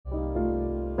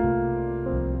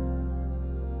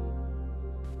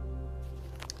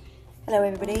Hello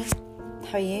everybody,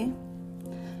 how are you?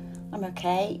 I'm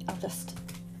okay. I've just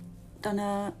done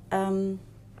a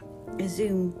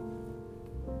Zoom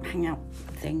hangout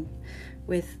thing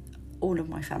with all of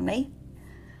my family,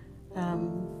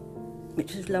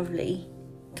 which was lovely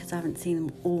because I haven't seen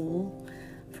them all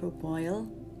for a while.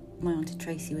 My Auntie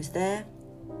Tracy was there,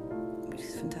 which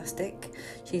is fantastic.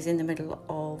 She's in the middle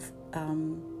of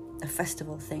a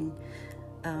festival thing.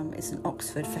 It's an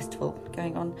Oxford festival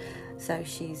going on, so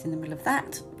she's in the middle of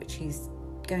that, which she's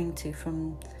going to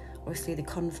from obviously the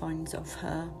confines of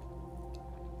her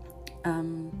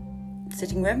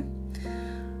sitting room,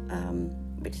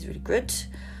 which is really good.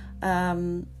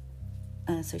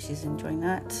 So she's enjoying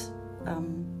that.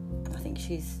 I think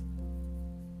she's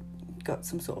got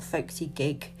some sort of folksy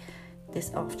gig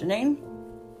this afternoon,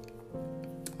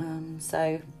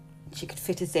 so she could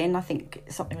fit us in. I think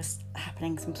something was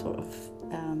happening, some sort of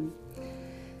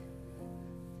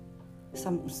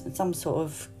some sort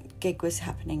of gig was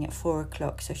happening at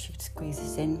 4:00, so she could squeeze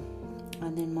us in.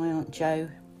 And then my Aunt Jo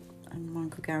and my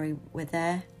Uncle Gary were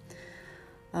there,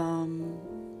 and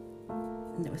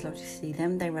it was lovely to see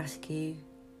them. They rescue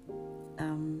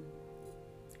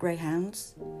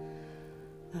greyhounds,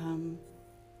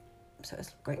 so it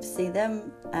was great to see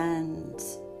them. And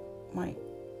my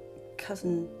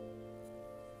cousin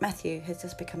Matthew has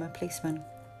just become a policeman.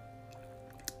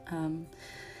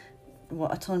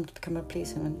 What a time to become a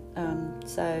policeman.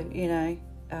 So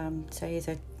he's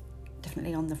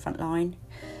definitely on the front line.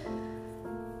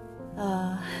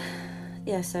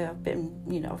 So I've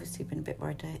been, obviously been a bit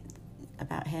worried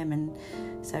about him, and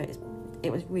so it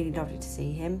was really lovely to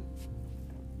see him.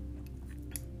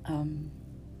 And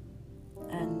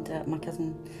my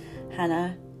cousin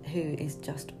Hannah, who is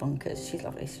just bonkers. She's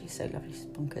lovely. She's so lovely. She's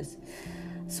bonkers.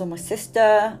 Saw my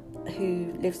sister,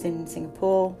 who lives in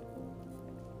Singapore.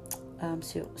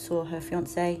 Saw her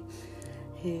fiance,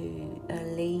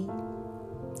 Lee.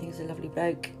 He was a lovely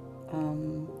bloke,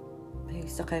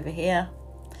 who's stuck over here.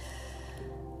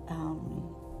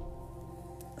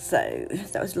 So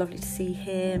that was lovely to see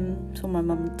him. Saw my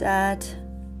mum and dad.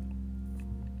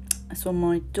 I saw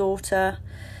my daughter,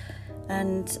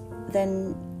 and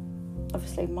then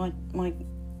obviously my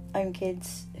own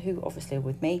kids, who obviously are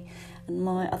with me, and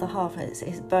my other half. It's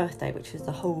his birthday, which is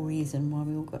the whole reason why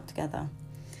we all got together.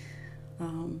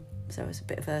 So it was a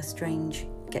bit of a strange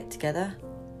get together.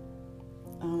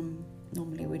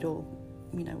 Normally we'd all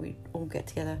get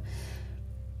together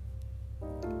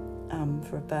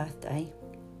for a birthday.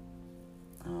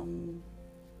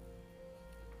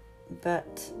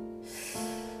 But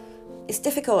it's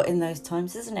difficult in those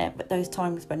times, isn't it? But those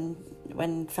times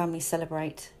when families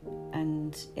celebrate,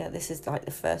 and this is like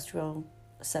the first real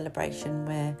celebration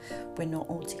where we're not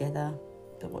all together.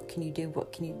 But what can you do?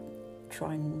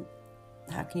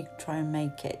 How can you try and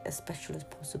make it as special as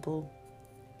possible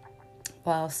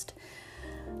whilst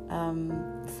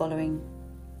following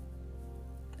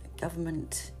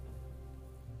government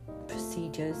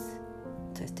procedures?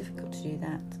 So it's difficult to do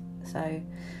that. So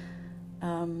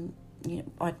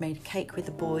I'd made a cake with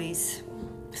the boys.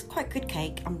 It's quite good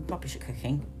cake. I'm rubbish at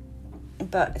cooking,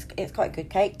 but it's quite a good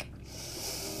cake.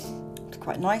 It's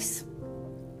quite nice.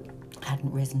 I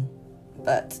hadn't risen,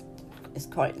 but it's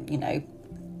quite,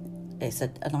 it's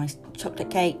a nice chocolate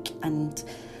cake and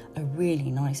a really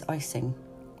nice icing.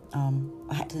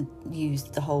 I had to use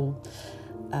the whole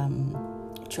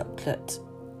chocolate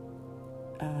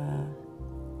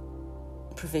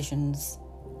provisions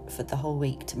for the whole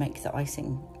week to make the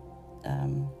icing.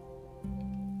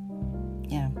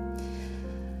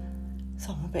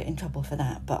 So I'm a bit in trouble for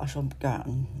that, but I shall go out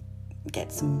and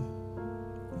get some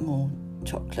more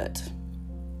chocolate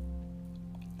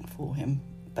for him.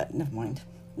 But never mind.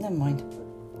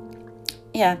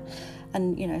 Yeah,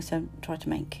 and so try to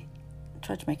make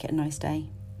it a nice day,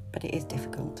 but it is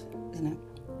difficult, isn't it?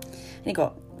 And he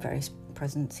got various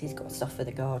presents. He's got stuff for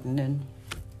the garden and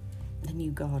the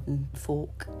new garden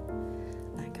fork,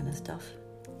 that kind of stuff.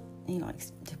 He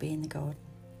likes to be in the garden.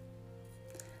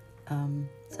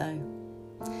 So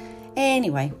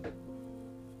anyway,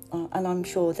 and I'm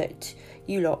sure that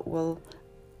you lot will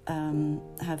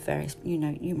have various,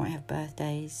 you might have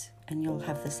birthdays and you'll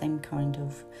have the same kind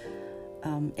of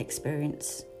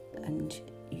experience, and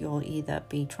you'll either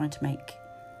be trying to make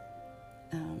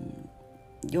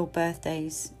your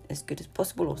birthdays as good as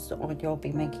possible, or you'll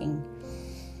be making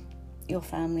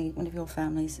one of your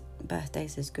family's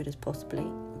birthdays as good as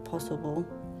possible,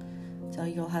 so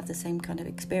you'll have the same kind of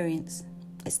experience.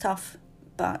 It's tough,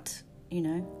 but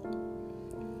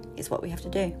it's what we have to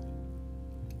do.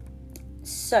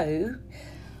 So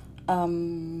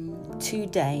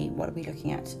Today, what are we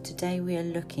looking at? Today we are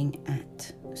looking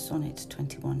at Sonnet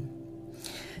 21.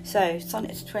 So,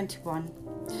 Sonnet 21,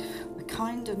 we're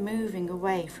kind of moving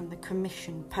away from the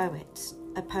commissioned poems.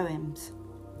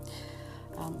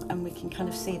 And we can kind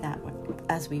of see that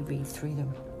as we read through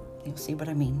them. You'll see what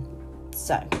I mean.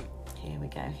 So, here we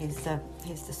go. Here's the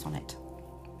sonnet.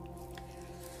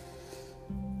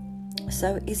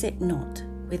 So is it not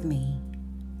with me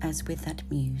as with that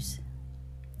muse,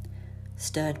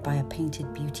 stirred by a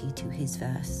painted beauty to his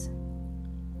verse,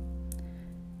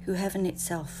 who heaven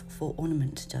itself for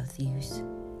ornament doth use,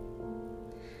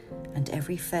 and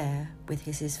every fair with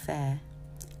his fair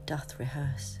doth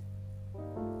rehearse,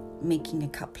 making a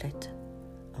couplet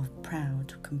of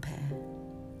proud compare,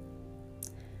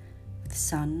 with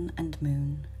sun and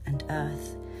moon and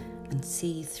earth and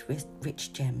sea's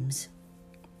rich gems,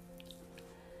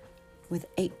 with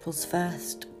April's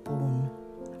first-born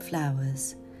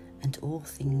flowers and all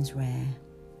things rare,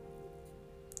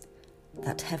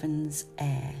 that heaven's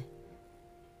air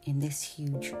in this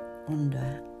huge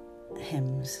wonder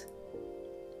hems.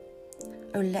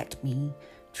 Oh, let me,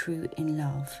 true in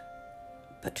love,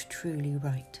 but truly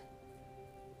right,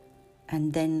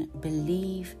 and then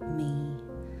believe me,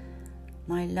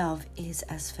 my love is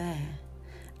as fair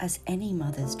as any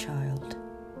mother's child,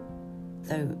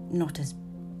 though not as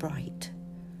bright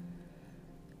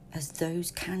as those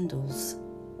candles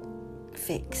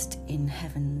fixed in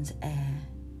heaven's air.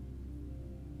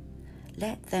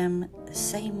 Let them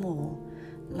say more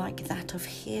like that of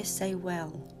hearsay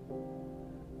well.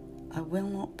 I will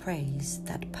not praise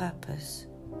that purpose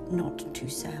not to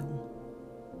sell.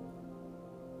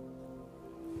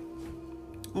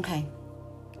 Okay,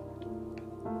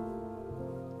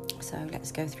 so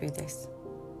let's go through this.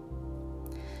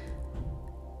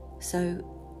 So,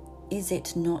 is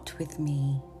it not with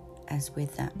me as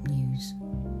with that muse,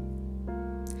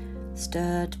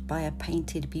 stirred by a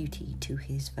painted beauty to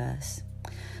his verse?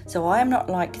 So I am not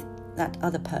like that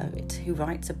other poet who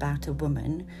writes about a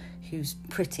woman who's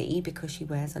pretty because she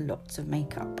wears a lots of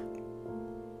makeup,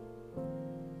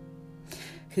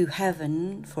 who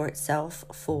heaven for itself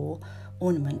for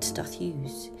ornament doth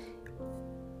use.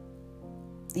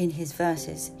 In his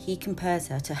verses he compares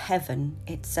her to heaven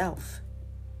itself.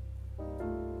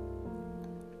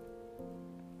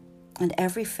 And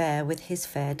every fair with his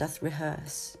fair doth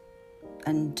rehearse.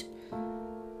 And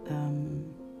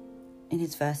in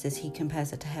his verses he compares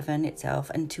her to heaven itself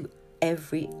and to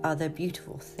every other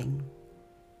beautiful thing,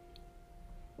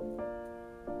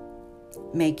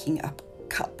 making a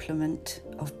couplement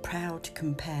of proud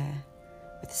compare,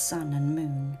 with sun and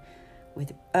moon,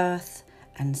 with earth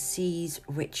and sea's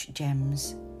rich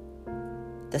gems,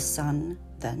 the sun,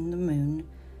 then the moon,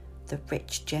 the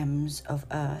rich gems of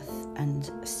earth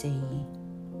and sea,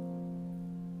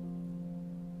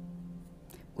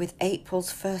 with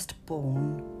April's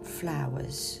firstborn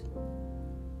flowers,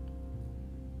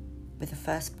 with the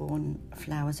firstborn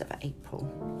flowers of April,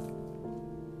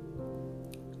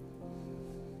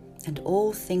 and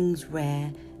all things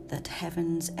rare that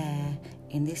heaven's air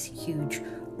in this huge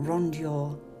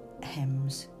rondure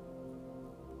hems.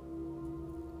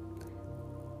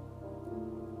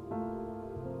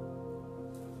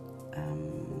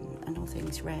 And all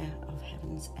things rare of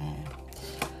heaven's air.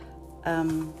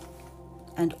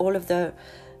 And all of the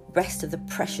rest of the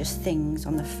precious things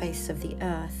on the face of the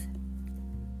earth.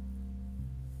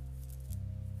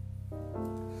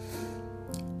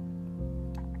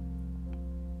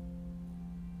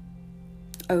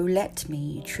 Oh, let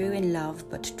me, true in love,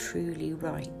 but truly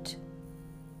right.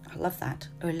 I love that.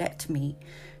 Oh, let me,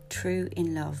 true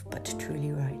in love, but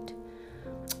truly right.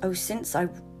 Oh, since I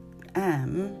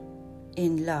am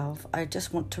in love, I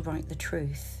just want to write the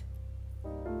truth.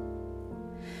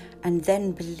 And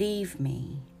then believe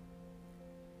me,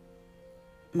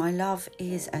 my love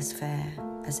is as fair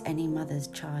as any mother's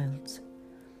child's.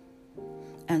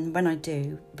 And when I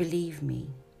do, believe me,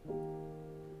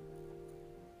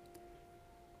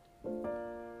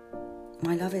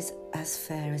 my love is as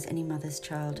fair as any mother's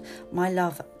child. My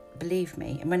love, believe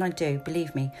me, and when I do,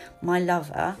 believe me, my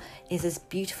lover is as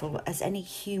beautiful as any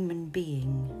human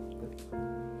being,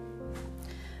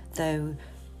 though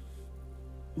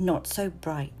not so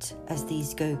bright as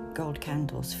these gold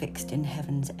candles fixed in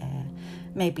heaven's air,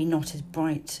 maybe not as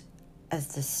bright as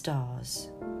the stars.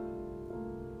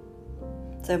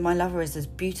 So my lover is as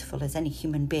beautiful as any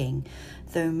human being,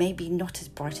 though maybe not as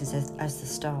bright as the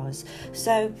stars.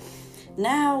 So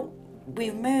now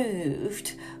we've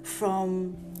moved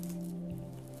from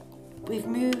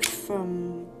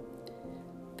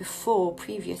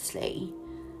previously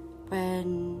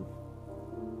when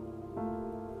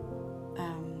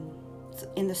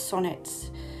in the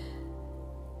sonnets,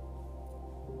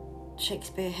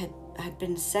 Shakespeare had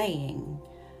been saying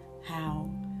how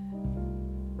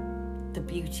the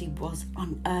beauty was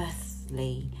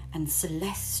unearthly and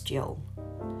celestial.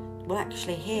 Well,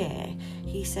 actually here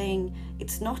he's saying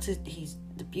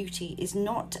the beauty is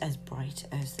not as bright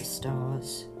as the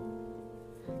stars.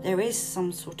 There is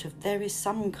some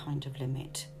kind of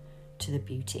limit to the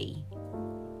beauty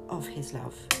of his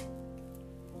love.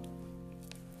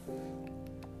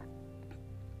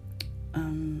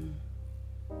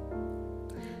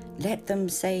 Let them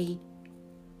say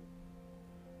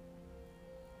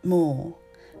more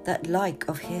that like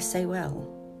of hearsay well.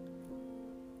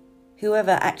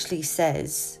 Whoever actually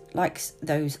says, likes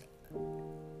those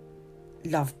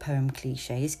love poem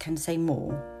cliches, can say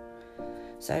more.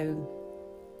 So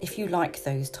if you like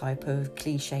those type of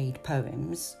cliched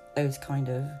poems, those kind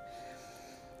of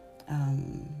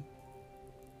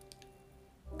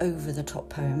over-the-top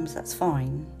poems, that's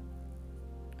fine.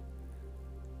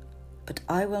 But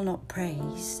I will not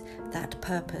praise that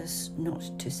purpose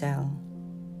not to sell.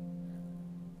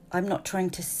 I'm not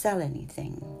trying to sell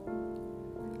anything,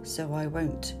 so I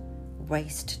won't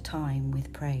waste time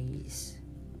with praise.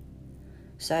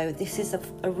 So this is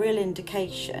a real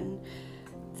indication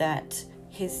that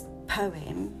his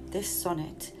poem, this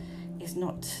sonnet, is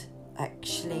not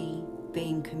actually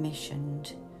being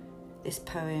commissioned. This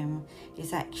poem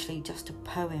is actually just a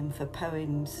poem for a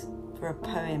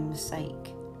poem's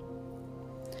sake.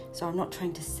 So I'm not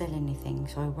trying to sell anything,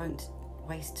 so I won't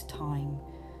waste time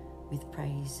with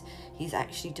praise. He's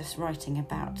actually just writing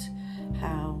about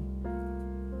how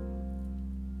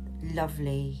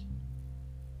lovely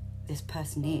this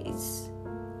person is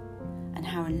and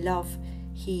how in love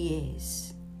he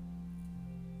is.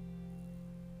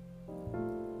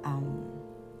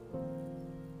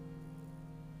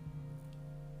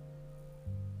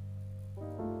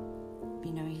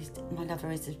 My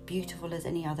lover is as beautiful as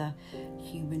any other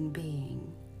human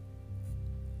being.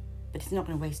 But he's not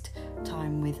going to waste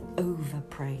time with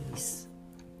over-praise.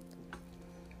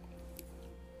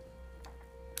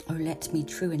 Oh, let me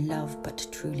true in love, but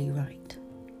truly right.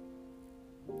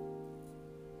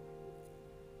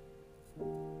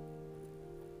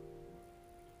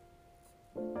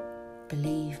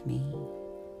 Believe me,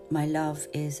 my love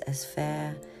is as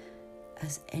fair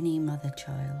as any mother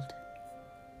child.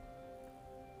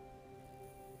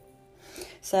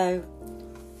 So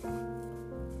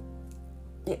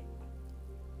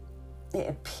it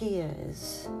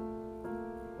appears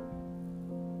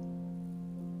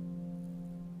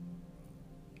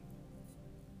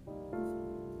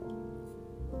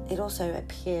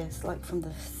like from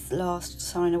the last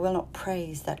sign, I will not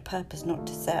praise that purpose not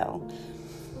to sell,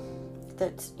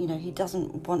 that he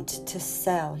doesn't want to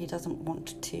sell, he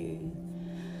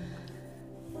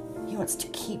wants to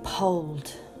keep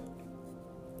hold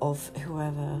of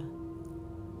whoever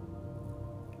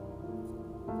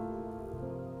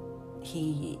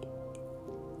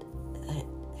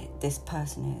this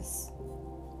person is.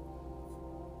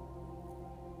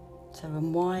 So,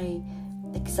 and why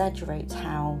exaggerate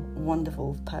how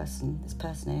wonderful this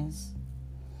person is?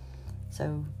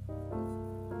 So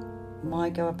why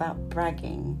go about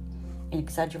bragging in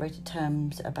exaggerated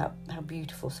terms about how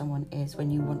beautiful someone is when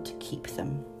you want to keep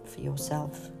them for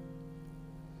yourself?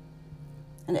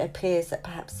 And it appears that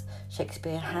perhaps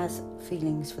Shakespeare has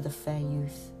feelings for the fair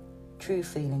youth, true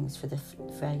feelings for the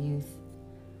fair youth,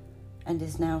 and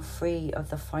is now free of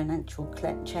the financial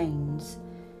chains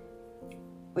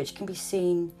which can be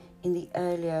seen in the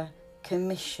earlier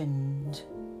commissioned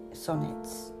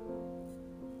sonnets.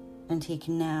 And he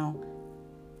can now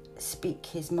speak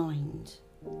his mind.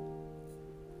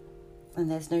 And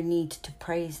there's no need to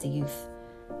praise the youth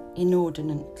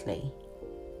inordinately.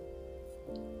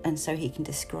 And so he can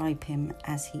describe him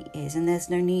as he is. And there's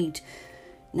no need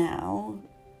now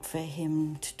for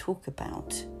him to talk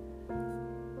about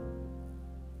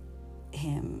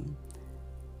him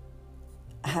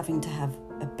having to have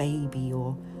a baby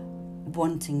or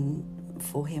wanting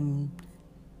for him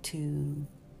to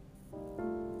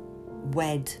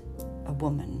wed a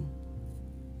woman.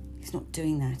 He's not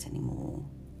doing that anymore.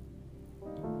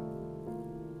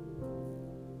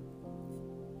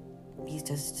 He's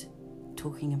just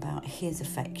talking about his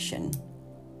affection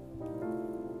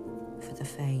for the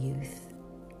fair youth.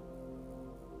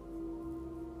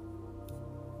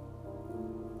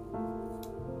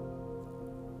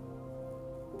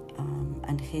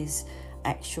 And his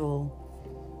actual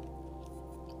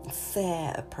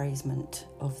fair appraisement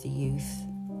of the youth,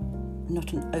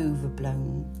 not an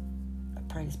overblown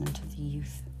appraisement of the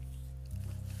youth.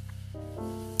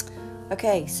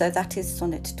 Okay, so that is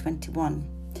Sonnet 21.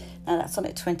 Now that's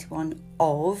Sonnet 21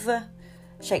 of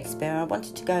Shakespeare. I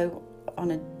wanted to go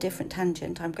on a different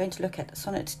tangent. I'm going to look at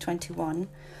Sonnet 21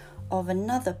 of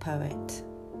another poet.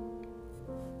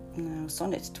 Now,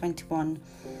 Sonnet 21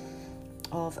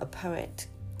 of a poet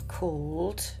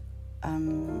called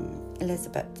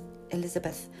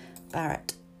Elizabeth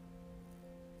Barrett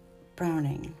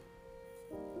Browning.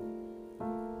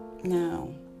 Now,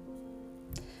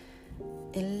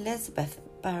 Elizabeth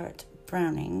Barrett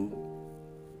Browning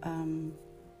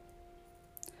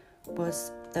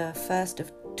was the first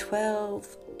of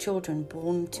 12 children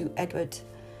born to Edward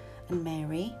and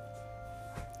Mary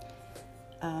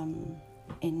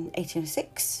in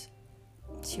 1806.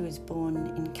 She was born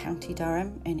in County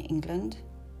Durham in England.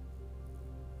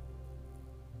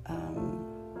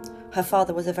 Her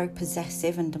father was a very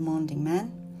possessive and demanding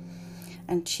man,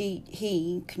 and he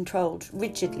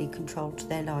rigidly controlled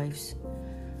their lives.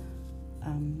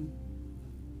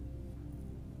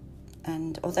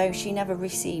 And although she never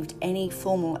received any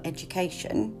formal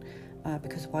education,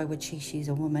 because why would she? She's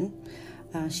a woman.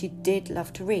 She did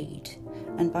love to read,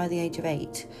 and by the age of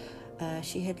 8,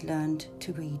 she had learned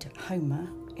to read Homer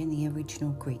in the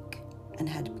original Greek and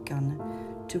had begun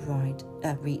to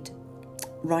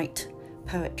write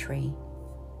poetry.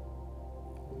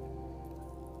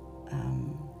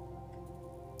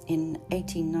 In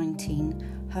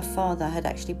 1819, her father had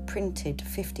actually printed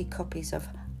 50 copies of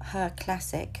her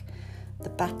classic, The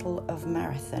Battle of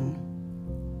Marathon,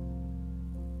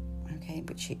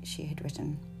 which she had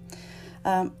written.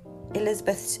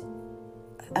 Elizabeth's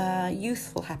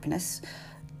youthful happiness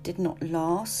did not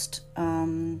last.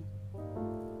 In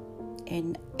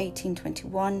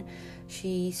 1821,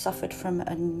 she suffered from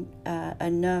a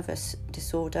nervous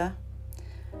disorder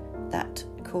that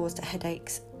caused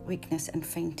headaches, weakness and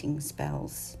fainting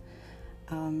spells.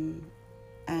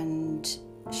 And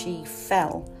she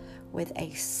fell with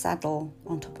a saddle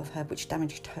on top of her, which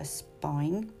damaged her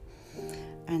spine.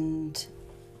 And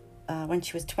when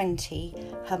she was 20,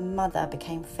 her mother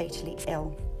became fatally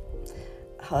ill.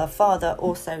 Her father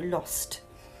also lost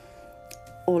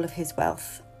all of his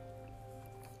wealth.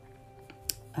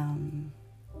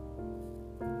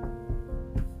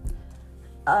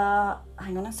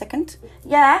 Hang on a second.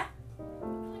 Yeah?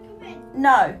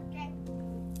 No. Okay.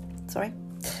 Sorry.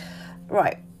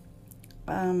 Right.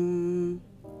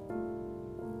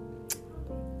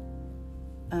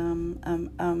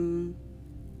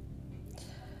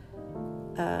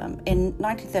 In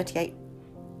 1938,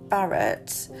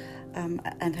 Barrett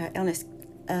and her illness,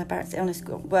 Barrett's illness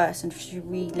got worse, and she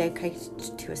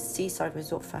relocated to a seaside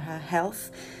resort for her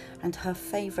health. And her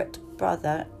favourite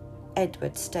brother,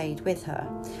 Edward, stayed with her.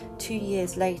 2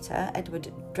 years later,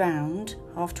 Edward drowned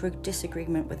after a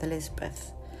disagreement with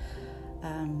Elizabeth.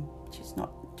 She's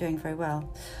not doing very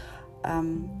well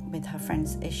with her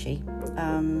friends, is she?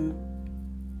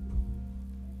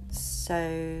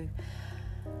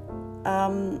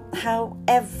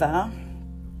 However,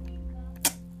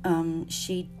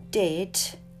 she did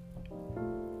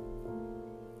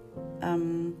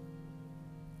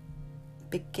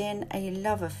begin a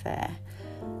love affair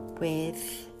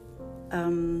with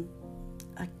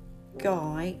a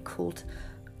guy called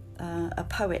a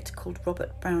poet called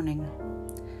Robert Browning,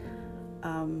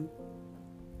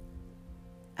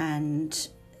 and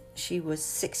she was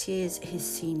 6 years his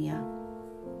senior.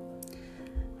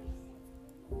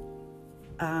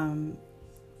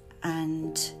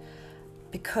 And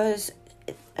because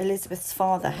Elizabeth's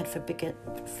father had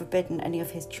forbidden any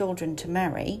of his children to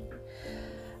marry,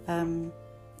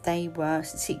 they were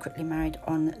secretly married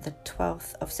on the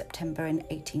 12th of September in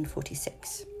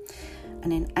 1846.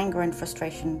 And in anger and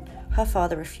frustration, her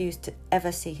father refused to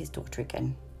ever see his daughter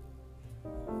again.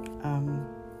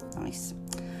 Nice.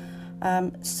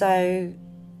 So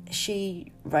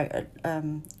she wrote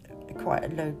quite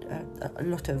a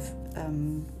lot of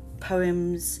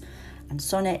poems and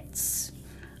sonnets,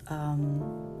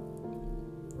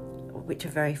 which are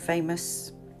very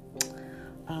famous.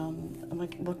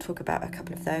 We'll talk about a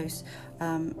couple of those.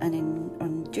 And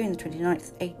on June the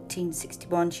 29th,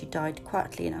 1861, she died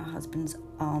quietly in her husband's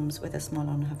arms with a smile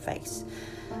on her face.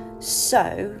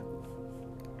 So,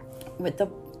 with the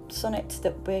sonnet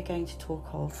that we're going to talk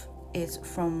of is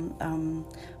from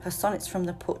her Sonnets from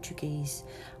the Portuguese,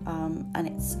 and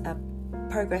it's a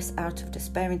progress out of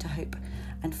despair into hope,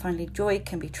 and finally joy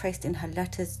can be traced in her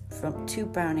letters to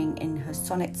Browning in her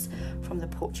sonnets from the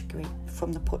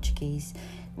Portuguese,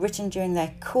 written during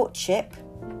their courtship,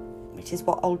 which is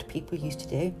what old people used to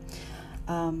do,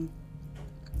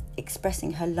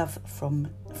 expressing her love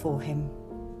for him.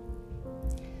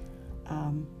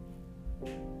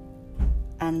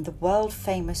 And the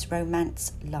world-famous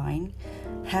romance line,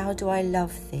 How do I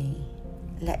love thee?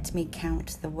 Let me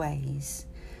count the ways,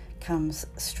 comes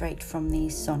straight from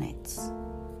these sonnets.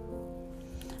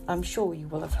 I'm sure you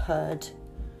will have heard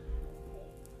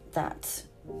that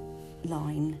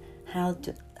line, how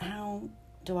do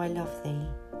I love thee?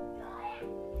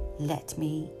 Let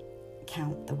me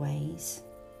count the ways.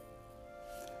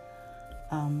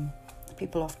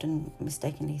 People often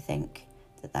mistakenly think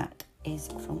that is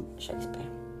from Shakespeare.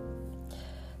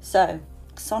 So,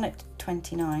 Sonnet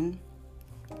 29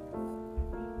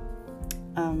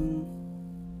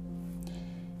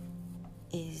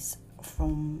 is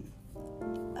from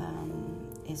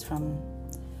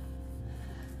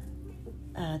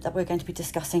that we're going to be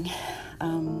discussing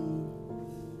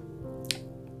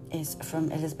is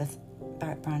from Elizabeth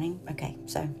Barrett Browning. Okay,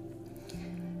 so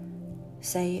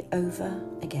say over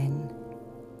again,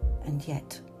 and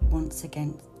yet once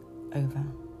again over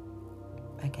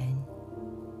again,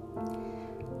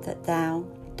 that thou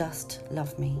dost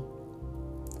love me,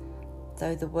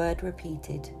 though the word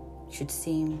repeated should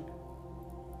seem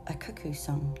a cuckoo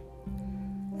song,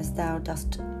 as thou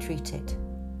dost treat it.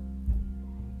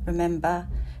 Remember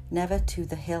never to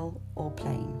the hill or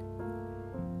plain,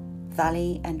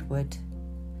 valley and wood,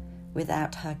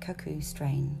 without her cuckoo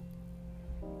strain,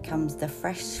 comes the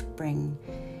fresh spring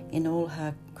in all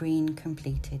her green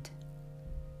completed.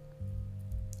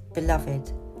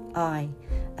 Beloved, I,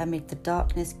 amid the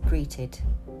darkness greeted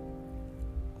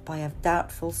by a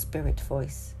doubtful spirit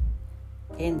voice,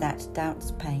 in that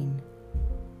doubt's pain,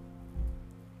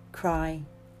 cry,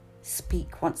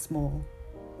 speak once more,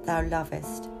 thou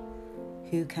lovest,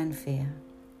 who can fear?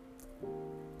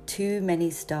 Too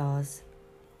many stars,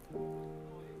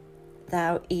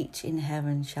 thou each in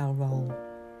heaven shall roll.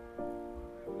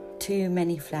 Too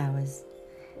many flowers,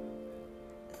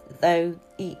 though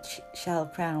each shall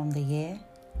crown the year.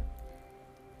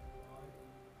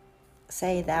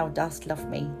 Say thou dost love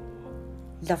me,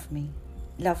 love me,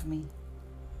 love me,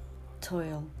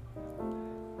 toil.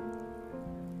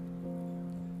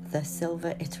 The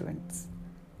silver iterants,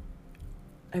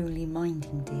 only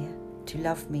minding, dear, to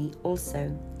love me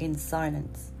also in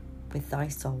silence with thy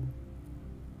soul.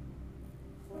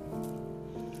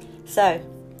 So,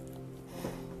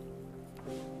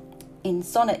 in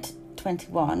Sonnet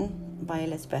 21 by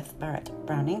Elizabeth Barrett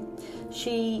Browning,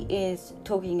 she is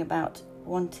talking about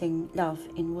wanting love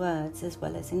in words as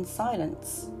well as in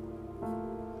silence.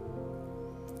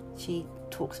 She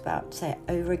talks about, say it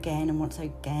over again and once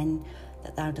again,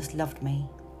 that thou dost love me,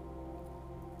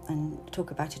 and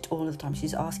talk about it all the time.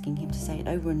 She's asking him to say it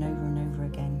over and over and over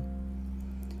again.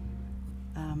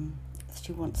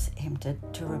 She wants him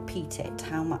to repeat it,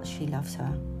 how much she loves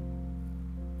her.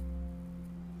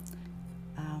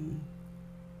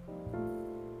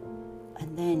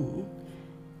 And then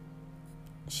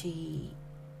she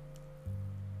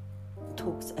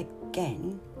talks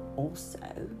again also.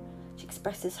 She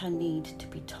expresses her need to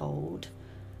be told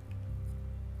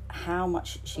how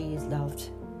much she is loved.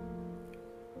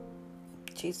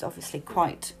 She's obviously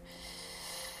quite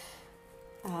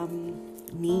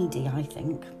needy, I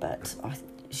think, but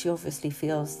she obviously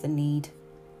feels the need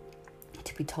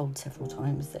to be told several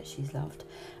times that she's loved.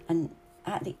 And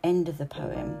at the end of the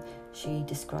poem, she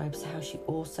describes how she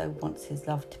also wants his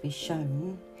love to be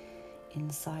shown in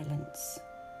silence.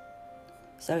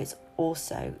 So it's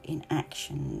also in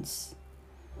actions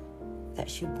that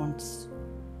she wants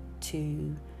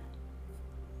to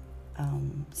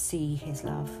see his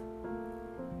love.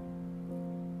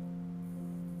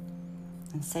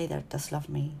 And say thou dost love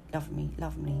me, love me,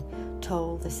 love me,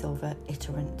 toll the silver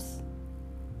iterants,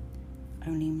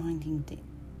 only minding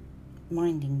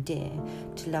dear,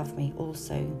 to love me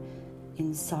also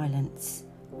in silence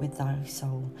with thy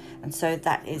soul. And so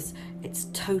that is, it's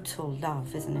total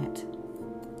love, isn't it?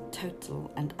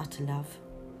 Total and utter love.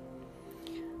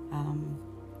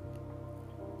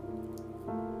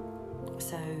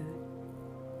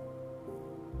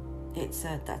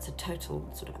 So that's a total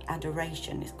sort of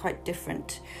adoration. It's quite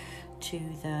different to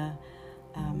the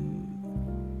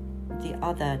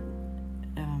other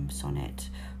sonnet,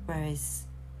 whereas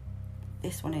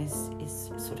this one is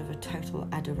sort of a total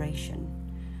adoration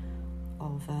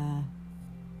of a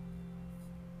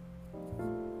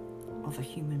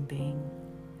human being.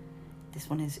 This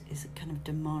one is kind of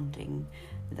demanding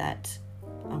that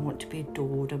I want to be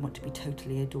adored, I want to be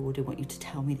totally adored, I want you to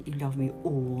tell me that you love me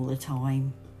all the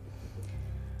time.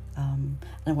 And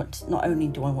I want not only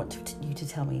do I want you to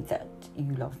tell me that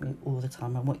you love me all the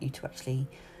time, I want you to actually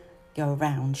go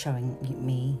around showing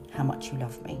me how much you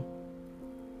love me.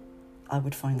 I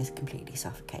would find this completely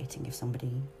suffocating if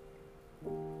somebody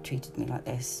treated me like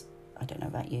this. I don't know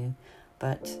about you,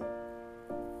 but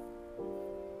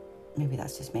maybe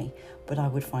that's just me, but I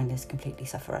would find this completely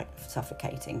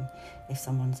suffocating if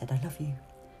someone said, I love you,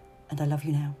 and I love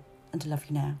you now, and I love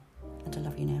you now, and I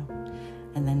love you now,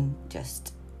 and then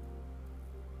just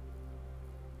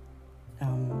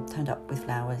turned up with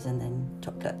flowers and then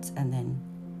chocolates and then,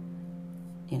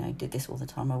 did this all the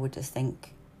time. I would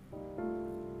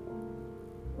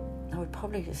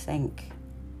probably just think,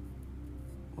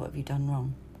 what have you done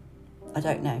wrong? I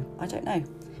don't know.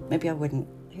 Maybe I wouldn't.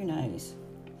 Who knows?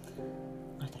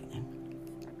 I don't know.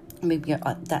 Maybe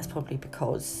that's probably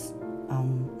because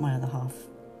my other half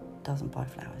doesn't buy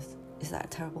flowers. Is that a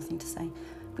terrible thing to say?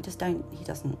 He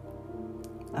doesn't.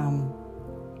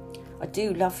 I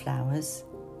do love flowers,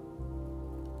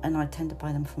 and I tend to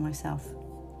buy them for myself.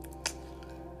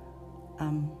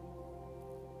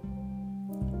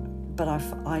 But I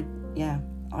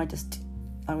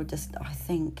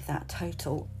think that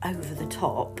total over the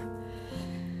top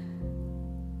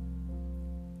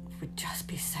would just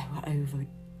be so over.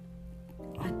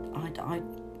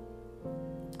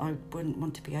 I wouldn't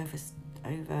want to be over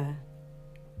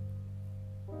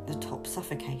the top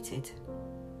suffocated.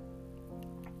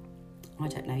 I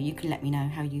don't know. You can let me know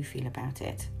how you feel about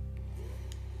it.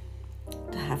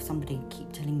 To have somebody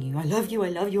keep telling you, I love you, I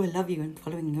love you, I love you, and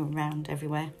following you around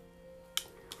everywhere.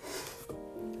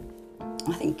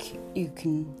 I think you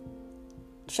can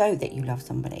show that you love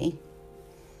somebody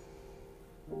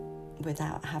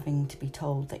without having to be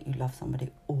told that you love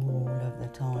somebody all of the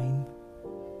time.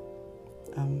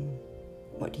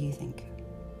 What do you think?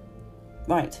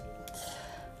 Right.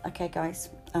 Okay, guys.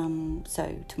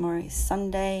 So tomorrow is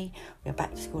Sunday. We're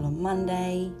back to school on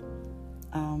Monday.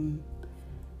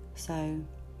 So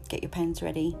get your pens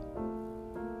ready.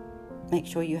 Make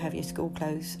sure you have your school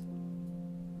clothes.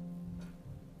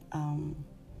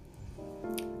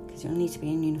 Because you'll need to be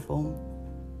in uniform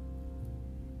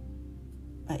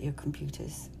at your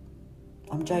computers.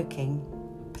 I'm joking.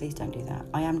 Please don't do that.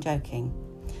 I am joking.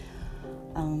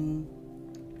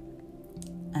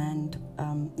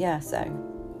 So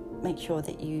make sure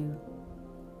that you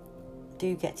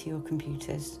do get to your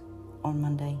computers on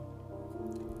Monday.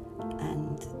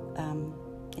 And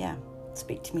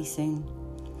speak to me soon.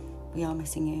 We are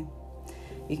missing you.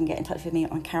 You can get in touch with me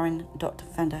on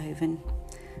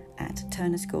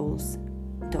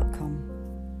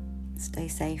karen.vanderhoven@turnerschools.com. Stay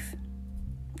safe.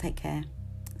 Take care.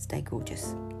 Stay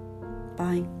gorgeous.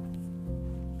 Bye.